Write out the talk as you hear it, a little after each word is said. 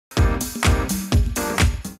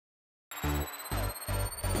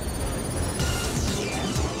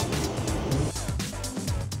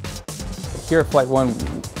Here at Flight One,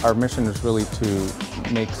 our mission is really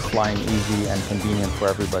to make flying easy and convenient for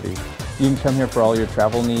everybody. You can come here for all your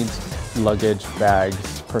travel needs, luggage,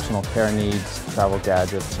 bags, personal care needs, travel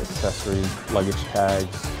gadgets, accessories, luggage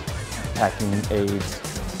tags, packing aids,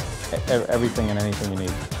 everything and anything you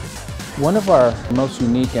need. One of our most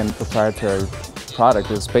unique and proprietary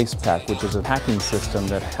product is Space Pack, which is a packing system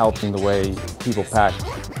that helps in the way people pack.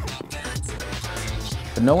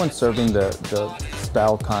 But no one's serving the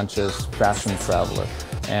style-conscious fashion traveler,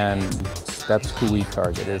 and that's who we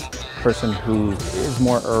target, is a person who is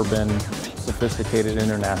more urban, sophisticated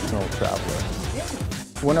international traveler.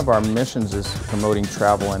 One of our missions is promoting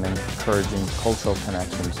travel and encouraging cultural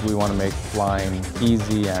connections. We want to make flying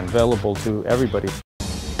easy and available to everybody.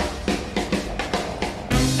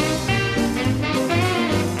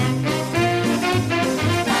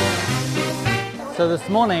 So this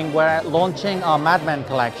morning we're launching our Mad Men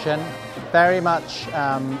collection, very much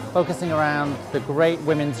focusing around the great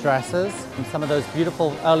women's dresses and some of those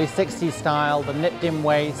beautiful early 60s style, the nipped-in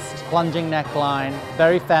waist, plunging neckline,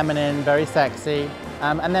 very feminine, very sexy.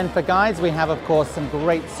 And then for guys we have of course some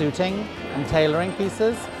great suiting and tailoring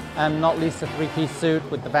pieces, not least a three-piece suit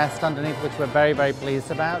with the vest underneath, which we're very, very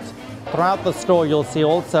pleased about. Throughout the store you'll see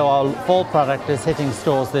also our fall product is hitting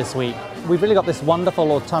stores this week. We've really got this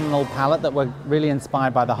wonderful autumnal palette that we're really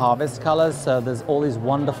inspired by the harvest colors. So there's all these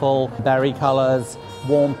wonderful berry colors,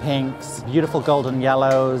 warm pinks, beautiful golden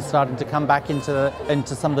yellows, starting to come back into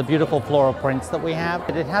some of the beautiful floral prints that we have.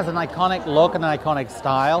 It has an iconic look and an iconic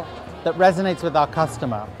style that resonates with our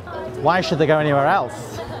customer. Why should they go anywhere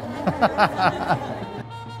else?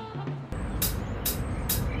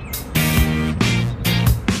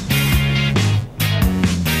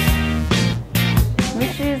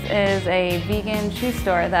 Shoes is a vegan shoe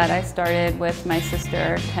store that I started with my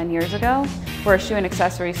sister 10 years ago. We're a shoe and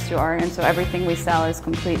accessory store, and so everything we sell is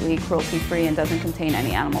completely cruelty-free and doesn't contain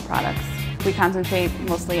any animal products. We concentrate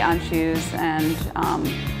mostly on shoes, and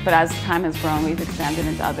but as time has grown, we've expanded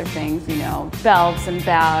into other things, you know, belts and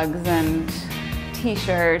bags and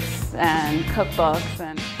t-shirts and cookbooks.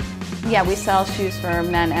 And yeah, we sell shoes for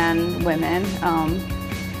men and women.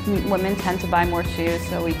 Women tend to buy more shoes,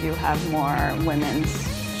 so we do have more women's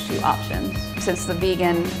shoe options. Since the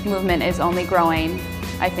vegan movement is only growing,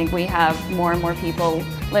 I think we have more and more people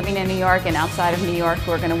living in New York and outside of New York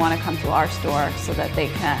who are going to want to come to our store so that they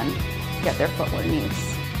can get their footwear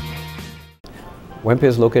needs. Wempe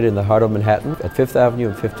is located in the heart of Manhattan at 5th Avenue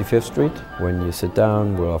and 55th Street. When you sit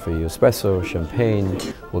down, we'll offer you espresso, champagne,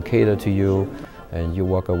 we'll cater to you, and you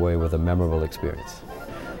walk away with a memorable experience.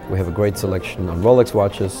 We have a great selection on Rolex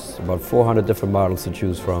watches, about 400 different models to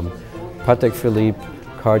choose from. Patek Philippe,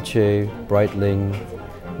 Cartier, Breitling.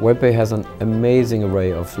 Wempe has an amazing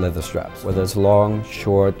array of leather straps. Whether it's long,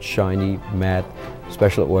 short, shiny, matte,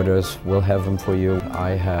 special orders, we'll have them for you. I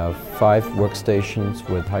have 5 workstations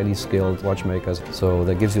with highly skilled watchmakers, so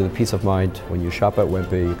that gives you the peace of mind. When you shop at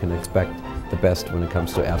Wempe, you can expect the best when it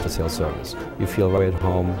comes to after-sales service. You feel right at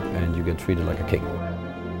home and you get treated like a king.